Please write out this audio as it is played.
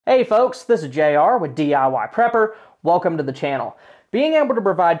Hey folks, this is JR with DIY Prepper. Welcome to the channel. Being able to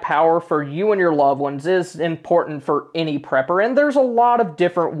provide power for you and your loved ones is important for any prepper, and there's a lot of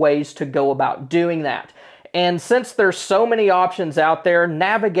different ways to go about doing that. And since there's so many options out there,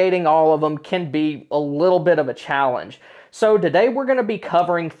 navigating all of them can be a little bit of a challenge. So today we're going to be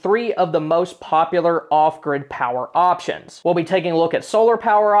covering 3 of the most popular off-grid power options. We'll be taking a look at solar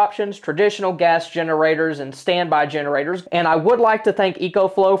power options, traditional gas generators, and standby generators. And I would like to thank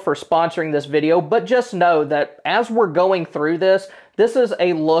EcoFlow for sponsoring this video, but just know that as we're going through this, this is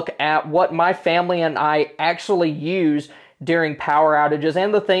a look at what my family and I actually use during power outages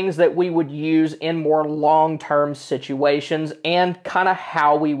and the things that we would use in more long-term situations and kind of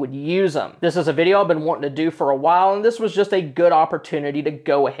how we would use them. This is a video I've been wanting to do for a while, and this was just a good opportunity to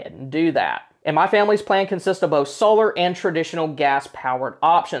go ahead and do that. And my family's plan consists of both solar and traditional gas-powered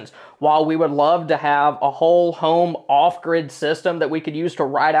options. While we would love to have a whole home off-grid system that we could use to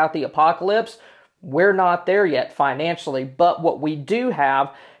ride out the apocalypse, we're not there yet financially, but what we do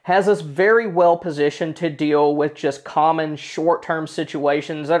have has us very well positioned to deal with just common short-term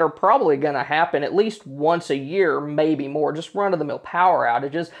situations that are probably going to happen at least once a year, maybe more, just run-of-the-mill power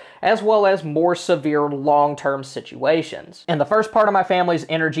outages, as well as more severe long-term situations. And the first part of my family's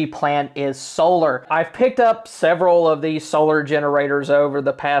energy plan is solar. I've picked up several of these solar generators over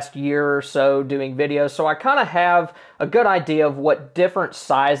the past year or so doing videos, so I kind of have a good idea of what different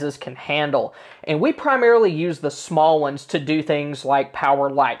sizes can handle. And we primarily use the small ones to do things like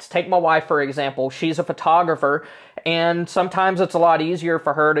power lights. Take my wife, for example. She's a photographer, and sometimes it's a lot easier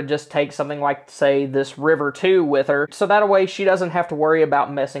for her to just take something like, say, this River 2 with her, so that way she doesn't have to worry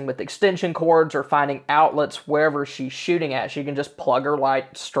about messing with extension cords or finding outlets wherever she's shooting at. She can just plug her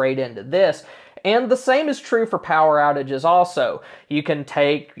light straight into this. And the same is true for power outages also. You can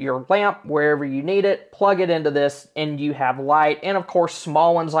take your lamp wherever you need it, plug it into this, and you have light. And of course,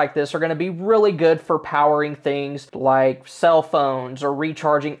 small ones like this are going to be really good for powering things like cell phones or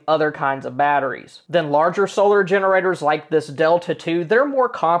recharging other kinds of batteries. Then larger solar generators like this Delta 2, they're more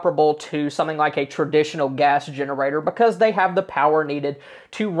comparable to something like a traditional gas generator because they have the power needed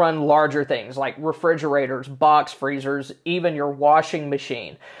to run larger things like refrigerators, box freezers, even your washing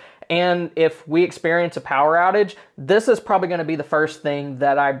machine. And if we experience a power outage, this is probably going to be the first thing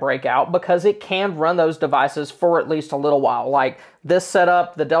that I break out because it can run those devices for at least a little while. Like this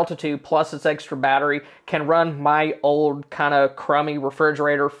setup, the Delta 2 plus its extra battery, can run my old kind of crummy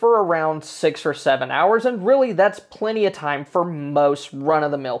refrigerator for around 6 or 7 hours, and really that's plenty of time for most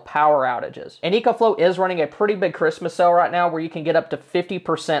run-of-the-mill power outages. And EcoFlow is running a pretty big Christmas sale right now where you can get up to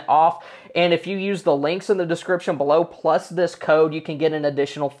 50% off, and if you use the links in the description below plus this code, you can get an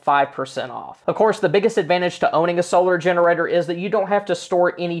additional 5% off. Of course, the biggest advantage to owning a solar generator is that you don't have to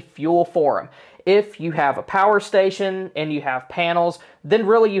store any fuel for them. If you have a power station and you have panels, then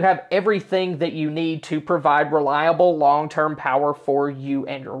really you have everything that you need to provide reliable long-term power for you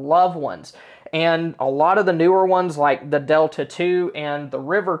and your loved ones. And a lot of the newer ones like the Delta 2 and the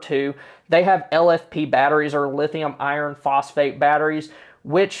River 2, they have LFP batteries or lithium iron phosphate batteries,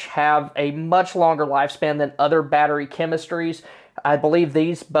 which have a much longer lifespan than other battery chemistries. I believe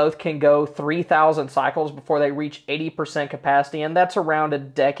these both can go 3,000 cycles before they reach 80% capacity, and that's around a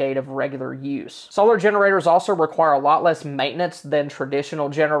decade of regular use. Solar generators also require a lot less maintenance than traditional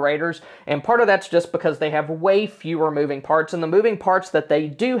generators, and part of that's just because they have way fewer moving parts, and the moving parts that they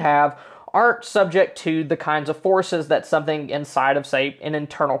do have aren't subject to the kinds of forces that something inside of, say, an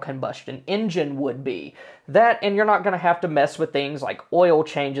internal combustion engine would be. That, and you're not going to have to mess with things like oil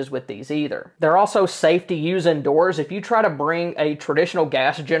changes with these either. They're also safe to use indoors. If you try to bring a traditional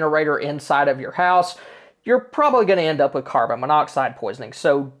gas generator inside of your house, you're probably going to end up with carbon monoxide poisoning,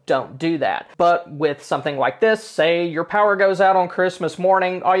 so don't do that. But with something like this, say your power goes out on Christmas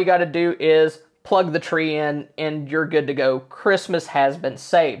morning, all you got to do is plug the tree in and you're good to go. Christmas has been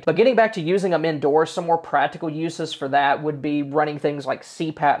saved. But getting back to using them indoors, some more practical uses for that would be running things like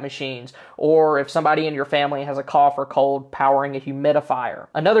CPAP machines, or if somebody in your family has a cough or cold, powering a humidifier.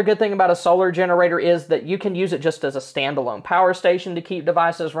 Another good thing about a solar generator is that you can use it just as a standalone power station to keep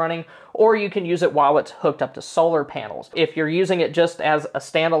devices running, or you can use it while it's hooked up to solar panels. If you're using it just as a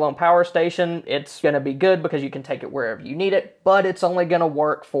standalone power station, it's going to be good because you can take it wherever you need it, but it's only going to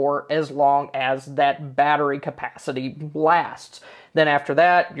work for as long as that battery capacity lasts. Then after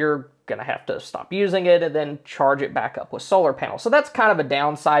that, you're going to have to stop using it and then charge it back up with solar panels. So that's kind of a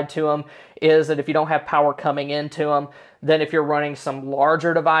downside to them, is that if you don't have power coming into them, then if you're running some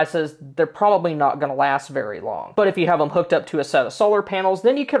larger devices, they're probably not going to last very long. But if you have them hooked up to a set of solar panels,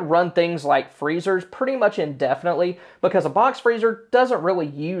 then you can run things like freezers pretty much indefinitely, because a box freezer doesn't really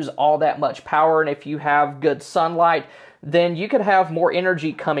use all that much power, and if you have good sunlight, then you could have more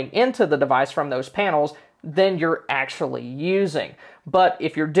energy coming into the device from those panels than you're actually using. But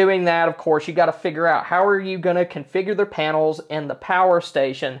if you're doing that, of course, you got to figure out how are you going to configure the panels in the power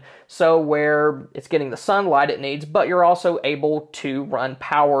station so where it's getting the sunlight it needs, but you're also able to run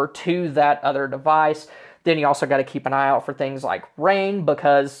power to that other device. Then you also got to keep an eye out for things like rain,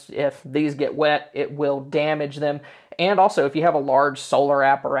 because if these get wet, it will damage them. And also, if you have a large solar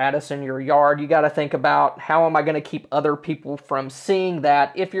apparatus in your yard, you got to think about how am I going to keep other people from seeing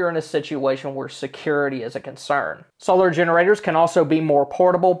that if you're in a situation where security is a concern. Solar generators can also be more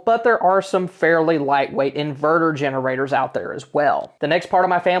portable, but there are some fairly lightweight inverter generators out there as well. The next part of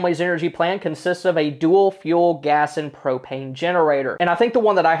my family's energy plan consists of a dual fuel gas and propane generator. And I think the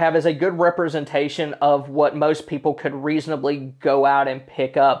one that I have is a good representation of what most people could reasonably go out and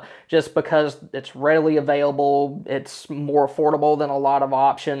pick up, just because it's readily available, it's more affordable than a lot of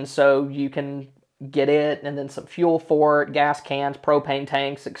options, so you can get it and then some fuel for it, gas cans, propane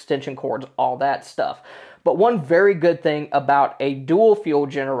tanks, extension cords, all that stuff. But one very good thing about a dual fuel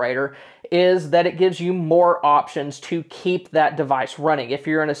generator is that it gives you more options to keep that device running. If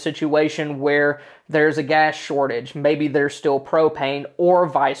you're in a situation where there's a gas shortage, maybe there's still propane, or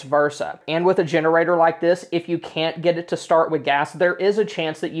vice versa. And with a generator like this, if you can't get it to start with gas, there is a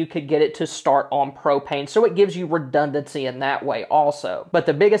chance that you could get it to start on propane, so it gives you redundancy in that way also. But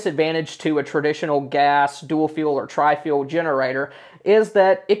the biggest advantage to a traditional gas, dual fuel, or tri-fuel generator is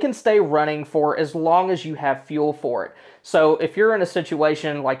that it can stay running for as long as you have fuel for it. So if you're in a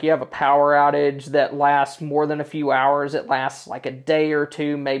situation like you have a power outage that lasts more than a few hours, it lasts like a day or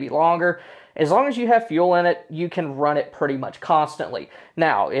two, maybe longer, as long as you have fuel in it, you can run it pretty much constantly.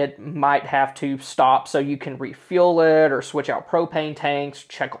 Now, it might have to stop so you can refuel it or switch out propane tanks,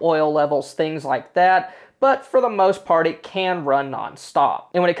 check oil levels, things like that. But for the most part, it can run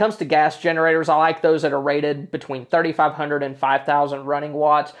non-stop. And when it comes to gas generators, I like those that are rated between 3,500 and 5,000 running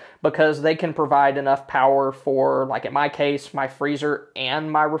watts, because they can provide enough power for, like in my case, my freezer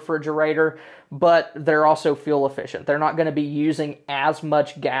and my refrigerator, but they're also fuel efficient. They're not going to be using as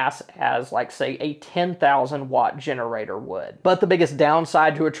much gas as, like, say, a 10,000 watt generator would. But the biggest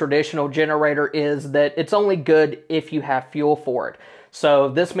downside to a traditional generator is that it's only good if you have fuel for it. So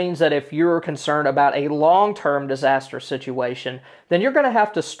this means that if you're concerned about a long-term disaster situation, then you're going to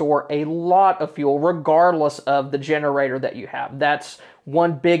have to store a lot of fuel regardless of the generator that you have. That's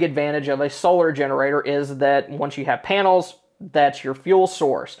one big advantage of a solar generator, is that once you have panels, that's your fuel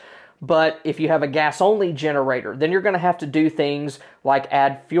source. But if you have a gas-only generator, then you're going to have to do things like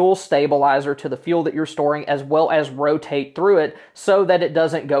add fuel stabilizer to the fuel that you're storing, as well as rotate through it so that it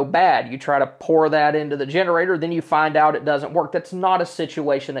doesn't go bad. You try to pour that into the generator, then you find out it doesn't work. That's not a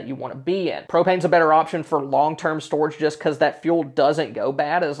situation that you want to be in. Propane's a better option for long-term storage, just because that fuel doesn't go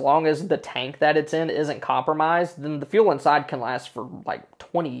bad. As long as the tank that it's in isn't compromised, then the fuel inside can last for like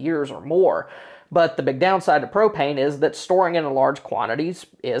 20 years or more. But the big downside to propane is that storing it in large quantities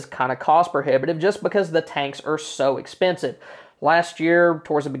is kind of cost prohibitive, just because the tanks are so expensive. Last year,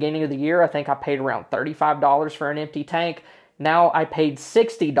 towards the beginning of the year, I think I paid around $35 for an empty tank. Now I paid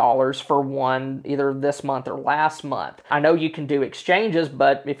 $60 for one either this month or last month. I know you can do exchanges,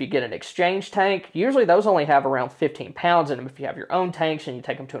 but if you get an exchange tank, usually those only have around 15 pounds in them. If you have your own tanks and you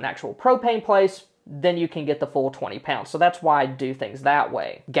take them to an actual propane place, then you can get the full 20 pounds. So that's why I do things that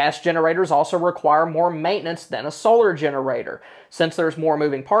way. Gas generators also require more maintenance than a solar generator. Since there's more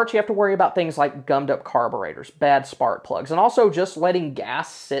moving parts, you have to worry about things like gummed up carburetors, bad spark plugs, and also just letting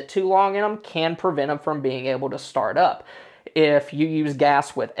gas sit too long in them can prevent them from being able to start up. If you use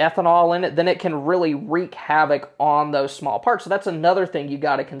gas with ethanol in it, then it can really wreak havoc on those small parts. So that's another thing you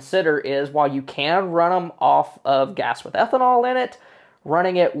got to consider, is while you can run them off of gas with ethanol in it,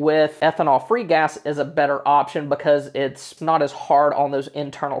 running it with ethanol-free gas is a better option, because it's not as hard on those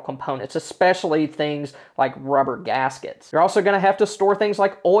internal components, especially things like rubber gaskets. You're also going to have to store things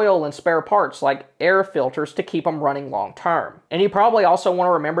like oil and spare parts, like air filters, to keep them running long-term. And you probably also want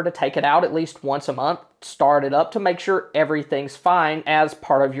to remember to take it out at least once a month, start it up to make sure everything's fine as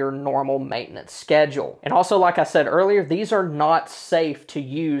part of your normal maintenance schedule. And also, like I said earlier, these are not safe to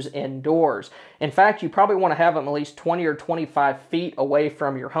use indoors. In fact, you probably want to have them at least 20 or 25 feet away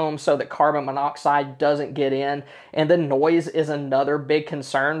from your home so that carbon monoxide doesn't get in. And the noise is another big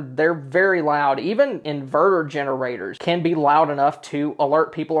concern. They're very loud. Even inverter generators can be loud enough to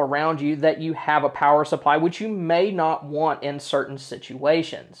alert people around you that you have a power supply, which you may not want in certain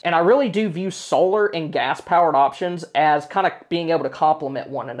situations. And I really do view solar and gas-powered options as kind of being able to complement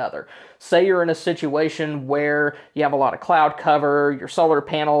one another. Say you're in a situation where you have a lot of cloud cover, your solar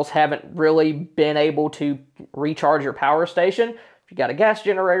panels haven't really been able to recharge your power station. If If you got a gas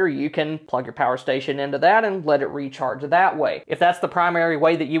generator, you can plug your power station into that and let it recharge that way. If that's the primary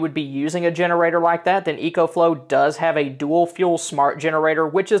way that you would be using a generator like that, then EcoFlow does have a dual fuel smart generator,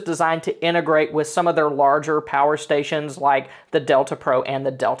 which is designed to integrate with some of their larger power stations like the Delta Pro and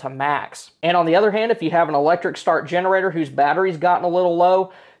the Delta Max. And on the other hand, if you have an electric start generator whose battery's gotten a little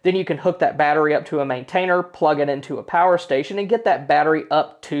low, then you can hook that battery up to a maintainer, plug it into a power station, and get that battery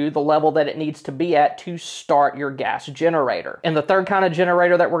up to the level that it needs to be at to start your gas generator. And the third kind of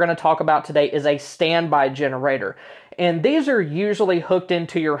generator that we're going to talk about today is a standby generator. And these are usually hooked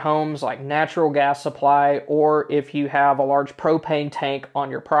into your home's like natural gas supply, or if you have a large propane tank on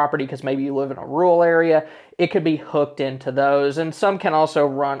your property because maybe you live in a rural area, it could be hooked into those. And some can also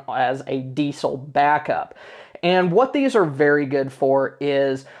run as a diesel backup. And what these are very good for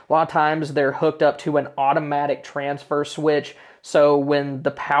is a lot of times they're hooked up to an automatic transfer switch. So when the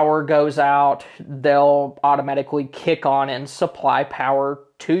power goes out, they'll automatically kick on and supply power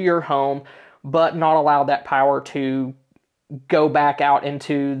to your home, but not allow that power to go back out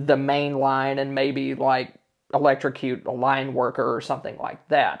into the main line and maybe like electrocute a line worker or something like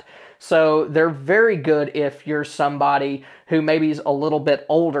that. So they're very good if you're somebody who maybe is a little bit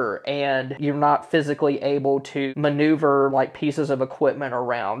older and you're not physically able to maneuver like pieces of equipment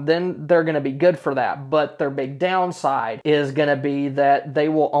around. Then they're going to be good for that. But their big downside is going to be that they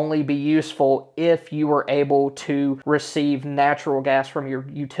will only be useful if you are able to receive natural gas from your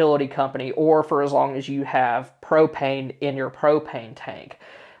utility company, or for as long as you have propane in your propane tank.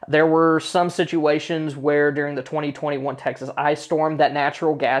 There were some situations where during the 2021 Texas ice storm that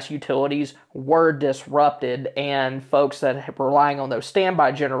natural gas utilities were disrupted, and folks that were relying on those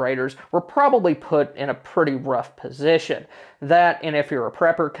standby generators were probably put in a pretty rough position. That, and if you're a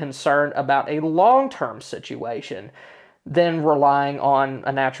prepper concerned about a long-term situation, then relying on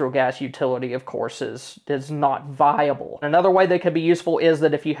a natural gas utility, of course, is not viable. Another way they could be useful is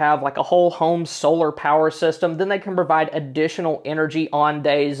that if you have like a whole home solar power system, then they can provide additional energy on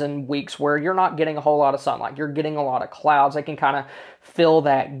days and weeks where you're not getting a whole lot of sunlight, you're getting a lot of clouds. They can kind of fill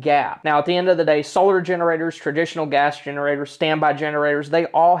that gap. Now, at the end of the day, solar generators, traditional gas generators, standby generators, they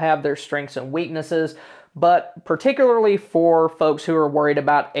all have their strengths and weaknesses. But particularly for folks who are worried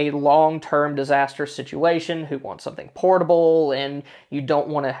about a long-term disaster situation, who want something portable, and you don't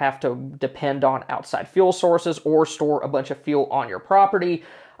want to have to depend on outside fuel sources or store a bunch of fuel on your property,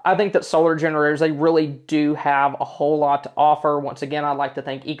 I think that solar generators, they really do have a whole lot to offer. Once again, I'd like to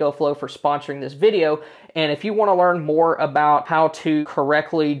thank EcoFlow for sponsoring this video. And if you want to learn more about how to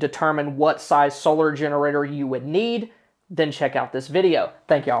correctly determine what size solar generator you would need, then check out this video.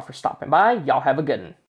 Thank y'all for stopping by. Y'all have a good one.